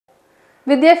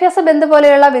വിദ്യാഭ്യാസ ബന്ദ്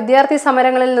പോലെയുള്ള വിദ്യാർത്ഥി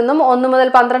സമരങ്ങളിൽ നിന്നും 1 മുതൽ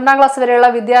 12ാം ക്ലാസ് വരെയുള്ള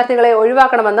വിദ്യാർത്ഥികളെ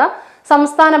ഒഴിവാക്കണമെന്ന്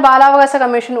സംസ്ഥാന ബാലാവകാശ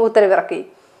കമ്മീഷൻ ഉത്തരവിറക്കി.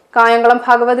 കായംകുളം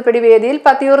ഭഗവതിപ്പടി വേദിയിൽ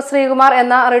പത്തിയൂർ ശ്രീകുമാർ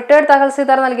എന്ന റിട്ടയർഡ്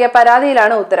തഹസിൽദാർ നൽകിയ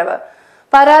പരാതിയിലാണ് ഉത്തരവ്.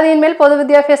 പരാതിയിന്മേൽ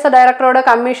പൊതുവിദ്യാഭ്യാസ ഡയറക്ടറോട്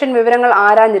കമ്മീഷൻ വിവരങ്ങൾ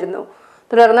ആരാഞ്ഞിരുന്നു.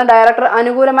 തുടർന്ന് ഡയറക്ടർ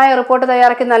അനുകൂലമായ റിപ്പോർട്ട്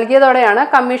തയ്യാറാക്കി നൽകിയതോടെയാണ്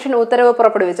കമ്മീഷൻ ഉത്തരവ്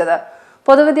പുറപ്പെടുവിച്ചത്.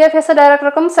 പൊതുവിദ്യാഭ്യാസ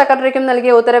ഡയറക്ടർക്കും സെക്രട്ടറിക്കും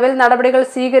നൽകിയ ഉത്തരവിൽ നടപടികൾ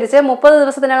സ്വീകരിച്ച് 30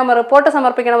 ദിവസത്തിനകം റിപ്പോർട്ട്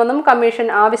സമർപ്പിക്കണമെന്നും കമ്മീഷൻ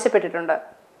ആവശ്യപ്പെട്ടിട്ടുണ്ട്.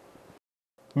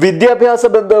 വിദ്യാഭ്യാസ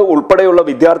ബന്ദ് ഉൾപ്പെടെയുള്ള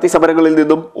വിദ്യാർത്ഥി സമരങ്ങളിൽ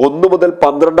നിന്നും 1 മുതൽ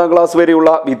 12ാം ക്ലാസ്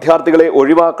വരെയുള്ള വിദ്യാർത്ഥികളെ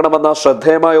ഒഴിവാക്കണമെന്ന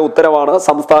ശ്രദ്ധേയമായ ഉത്തരവാണ്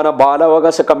സംസ്ഥാന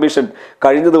ബാലാവകാശ കമ്മീഷൻ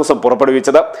കഴിഞ്ഞ ദിവസം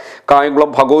പുറപ്പെടുവിച്ചത്.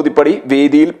 കായംകുളം ഭഗവതിപ്പടി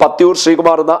വേദിയിൽ പത്തിയൂർ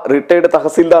ശ്രീകുമാർ എന്ന റിട്ടയർഡ്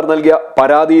തഹസിൽദാർ നൽകിയ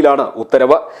പരാതിയിലാണ്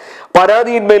ഉത്തരവ്.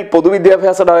 പരാതിയിന്മേൽ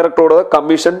പൊതുവിദ്യാഭ്യാസ ഡയറക്ടറോട്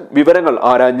കമ്മീഷൻ വിവരങ്ങൾ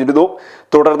ആരാഞ്ഞിരുന്നു.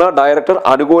 തുടർന്ന് ഡയറക്ടർ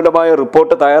അനുകൂലമായ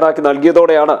റിപ്പോർട്ട് തയ്യാറാക്കി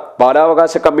നൽകിയതോടെയാണ്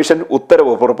ബാലാവകാശ കമ്മീഷൻ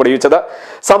ഉത്തരവ് പുറപ്പെടുവിച്ചത്.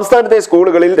 സംസ്ഥാനത്തെ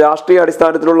സ്കൂളുകളിൽ രാഷ്ട്രീയ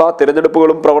അടിസ്ഥാനത്തിലുള്ള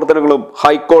തിരഞ്ഞെടുപ്പുകളും പ്രവർത്തനങ്ങളും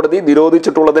ഹൈക്കോടതി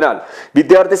നിരോധിച്ചിട്ടുള്ളതിനാൽ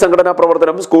വിദ്യാർത്ഥി സംഘടനാ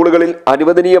പ്രവർത്തനം സ്കൂളുകളിൽ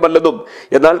അനുവദനീയമല്ലെന്നും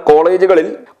എന്നാൽ കോളേജുകളിൽ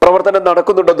പ്രവർത്തനം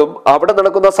നടക്കുന്നുണ്ടെന്നും അവിടെ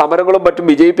നടക്കുന്ന സമരങ്ങളും മറ്റും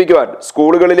വിജയിപ്പിക്കുവാൻ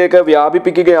സ്കൂളുകളിലേക്ക്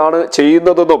വ്യാപിപ്പിക്കുകയാണ്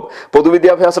ചെയ്യുന്നതെന്നും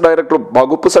പൊതുവിദ്യാഭ്യാസ ഡയറക്ടറും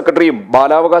വകുപ്പ് സെക്രട്ടറിയും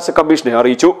ബാലാവകാശ കമ്മീഷനെ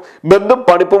അറിയിച്ചു. ബന്ധും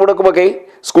പണിപ്പുമുടക്കുമൊക്കെ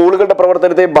സ്കൂളുകളുടെ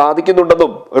പ്രവർത്തനത്തെ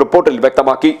ബാധിക്കുന്നുണ്ടെന്നും റിപ്പോർട്ടിൽ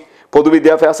വ്യക്തമാക്കി.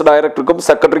 പൊതുവിദ്യാഭ്യാസ ഡയറക്ടർക്കും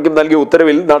സെക്രട്ടറിക്കും നൽകിയ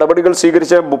ഉത്തരവിൽ നടപടികൾ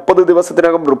സ്വീകരിച്ച് 30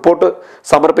 ദിവസത്തിനകം റിപ്പോർട്ട്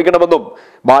സമർപ്പിക്കണമെന്നും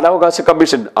ബാലാവകാശ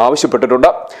കമ്മീഷൻ ആവശ്യപ്പെട്ടിട്ടുണ്ട്.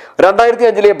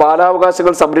 2005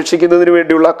 ബാലാവകാശങ്ങൾ സംരക്ഷിക്കുന്നതിന്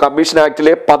വേണ്ടിയുള്ള കമ്മീഷൻ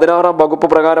ആക്ടിലെ 16ാം വകുപ്പ്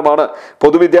പ്രകാരമാണ്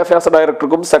പൊതുവിദ്യാഭ്യാസ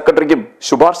ഡയറക്ടർക്കും സെക്രട്ടറിക്കും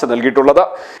ശുപാർശ നൽകിയിട്ടുള്ളത്.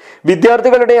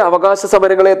 വിദ്യാർത്ഥികളുടെ അവകാശ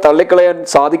സമരങ്ങളെ തള്ളിക്കളയാൻ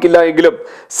സാധിക്കില്ല എങ്കിലും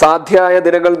സാധ്യമായ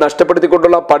ദിനങ്ങൾ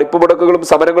നഷ്ടപ്പെടുത്തിക്കൊണ്ടുള്ള പഠിപ്പുമുടക്കുകളും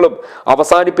സമരങ്ങളും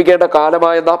അവസാനിപ്പിക്കേണ്ട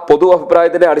കാലമായെന്ന പൊതു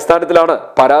അഭിപ്രായത്തിന്റെ അടിസ്ഥാനത്തിലാണ്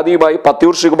പരാതിയുമായി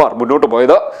പത്തിയൂർ ശ്രീകുമാർ മുന്നോട്ട്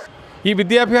പോയത്. ഈ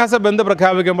വിദ്യാഭ്യാസ ബന്ദ്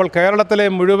പ്രഖ്യാപിക്കുമ്പോൾ കേരളത്തിലെ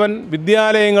മുഴുവൻ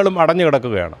വിദ്യാലയങ്ങളും അടഞ്ഞു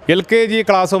കിടക്കുകയാണ്. LKG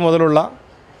ക്ലാസ് മുതലുള്ള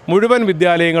മുഴുവൻ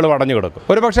വിദ്യാലയങ്ങളും അടഞ്ഞു കിടക്കും.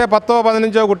 ഒരുപക്ഷെ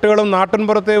 10-15 കുട്ടികളും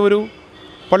നാട്ടിൻപുറത്തെ ഒരു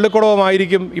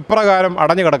പള്ളിക്കുടവുമായിരിക്കും ഇപ്രകാരം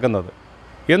അടഞ്ഞു കിടക്കുന്നത്.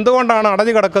 എന്തുകൊണ്ടാണ്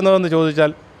അടഞ്ഞു കിടക്കുന്നതെന്ന്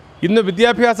ചോദിച്ചാൽ ഇന്ന്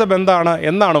വിദ്യാഭ്യാസ ബന്ധാണ്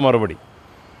എന്നാണ് മറുപടി.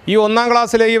 ഈ 1ാം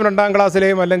ക്ലാസ്സിലെയും 2ാം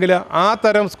ക്ലാസ്സിലെയും അല്ലെങ്കിൽ ആ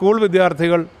തരം സ്കൂൾ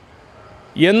വിദ്യാർത്ഥികൾ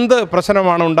എന്ത്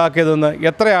പ്രശ്നമാണ് ഉണ്ടാക്കിയതെന്ന്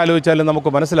എത്ര ആലോചിച്ചാലും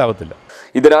നമുക്ക് മനസ്സിലാവത്തില്ല.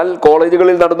 ഇതിനാൽ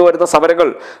കോളേജുകളിൽ നടന്നു വരുന്ന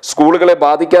സമരങ്ങൾ സ്കൂളുകളെ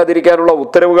ബാധിക്കാതിരിക്കാനുള്ള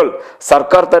ഉത്തരവുകൾ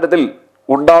സർക്കാർ തലത്തിൽ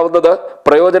ഉണ്ടാവുന്നത്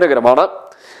പ്രയോജനകരമാണ്.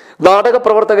 നാടക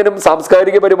പ്രവർത്തകനും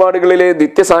സാംസ്കാരിക പരിപാടികളിലെ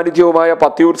നിത്യസാന്നിധ്യവുമായ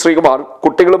പത്തിയൂർ ശ്രീകുമാർ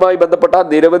കുട്ടികളുമായി ബന്ധപ്പെട്ട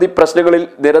നിരവധി പ്രശ്നങ്ങളിൽ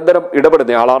നിരന്തരം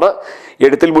ഇടപെടുന്നയാളാണ്.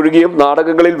 എഴുത്തിൽ മുഴുകിയും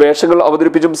നാടകങ്ങളിൽ വേഷങ്ങൾ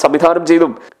അവതരിപ്പിച്ചും സംവിധാനം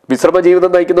ചെയ്തും വിശ്രമ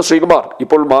ജീവിതം നയിക്കുന്ന ശ്രീകുമാർ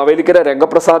ഇപ്പോൾ മാവേലിക്കര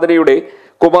രംഗപ്രസാദനയുടെ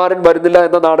കുമാരൻ വരുന്നില്ല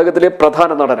എന്ന നാടകത്തിലെ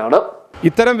പ്രധാന നടനാണ്.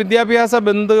 ഇത്തരം വിദ്യാഭ്യാസ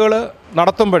ബന്ധുകൾ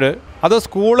നടത്തുമ്പോൾ അത്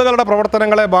സ്കൂളുകളുടെ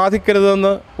പ്രവർത്തനങ്ങളെ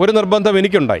ബാധിക്കരുതെന്ന് ഒരു നിർബന്ധം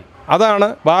എനിക്കുണ്ടായി. അതാണ്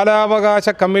ബാലാവകാശ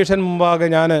കമ്മീഷൻ മുമ്പാകെ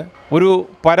ഞാൻ ഒരു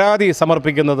പരാതി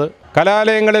സമർപ്പിക്കുന്നത്.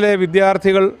 കലാലയങ്ങളിലെ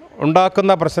വിദ്യാർത്ഥികൾ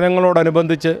ഉണ്ടാക്കുന്ന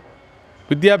പ്രശ്നങ്ങളോടനുബന്ധിച്ച്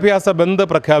വിദ്യാഭ്യാസ ബന്ദ്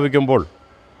പ്രഖ്യാപിക്കുമ്പോൾ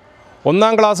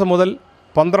 1ാം ക്ലാസ് മുതൽ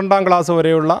 12ാം ക്ലാസ്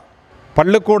വരെയുള്ള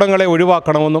പള്ളിക്കൂടങ്ങളെ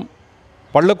ഒഴിവാക്കണമെന്നും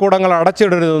പള്ളിക്കൂടങ്ങൾ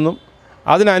അടച്ചിടരുതെന്നും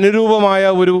അതിനനുരൂപമായ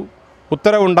ഒരു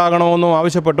ഉത്തരവുണ്ടാകണമെന്നും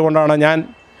ആവശ്യപ്പെട്ടുകൊണ്ടാണ് ഞാൻ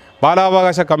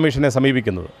ബാലാവകാശ കമ്മീഷനെ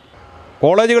സമീപിക്കുന്നത്.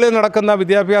 കോളേജുകളിൽ നടക്കുന്ന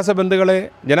വിദ്യാഭ്യാസ ബന്ധുക്കളെ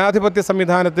ജനാധിപത്യ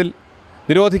സംവിധാനത്തിൽ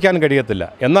നിരോധിക്കാൻ കഴിയത്തില്ല.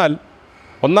 എന്നാൽ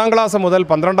 1ാം ക്ലാസ് മുതൽ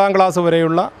 12ാം ക്ലാസ്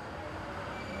വരെയുള്ള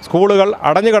സ്കൂളുകൾ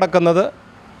അടഞ്ഞു കിടക്കുന്നത്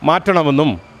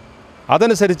മാറ്റണമെന്നും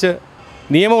അതനുസരിച്ച്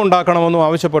നിയമം ഉണ്ടാക്കണമെന്നും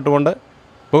ആവശ്യപ്പെട്ടുകൊണ്ട്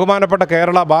ബഹുമാനപ്പെട്ട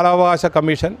കേരള ബാലാവകാശ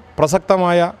കമ്മീഷൻ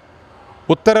പ്രസക്തമായ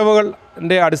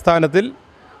ഉത്തരവുകളുടെ അടിസ്ഥാനത്തിൽ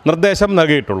നിർദ്ദേശം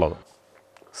നൽകിയിട്ടുള്ളത്.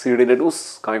 CDN news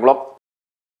Kayamkulam.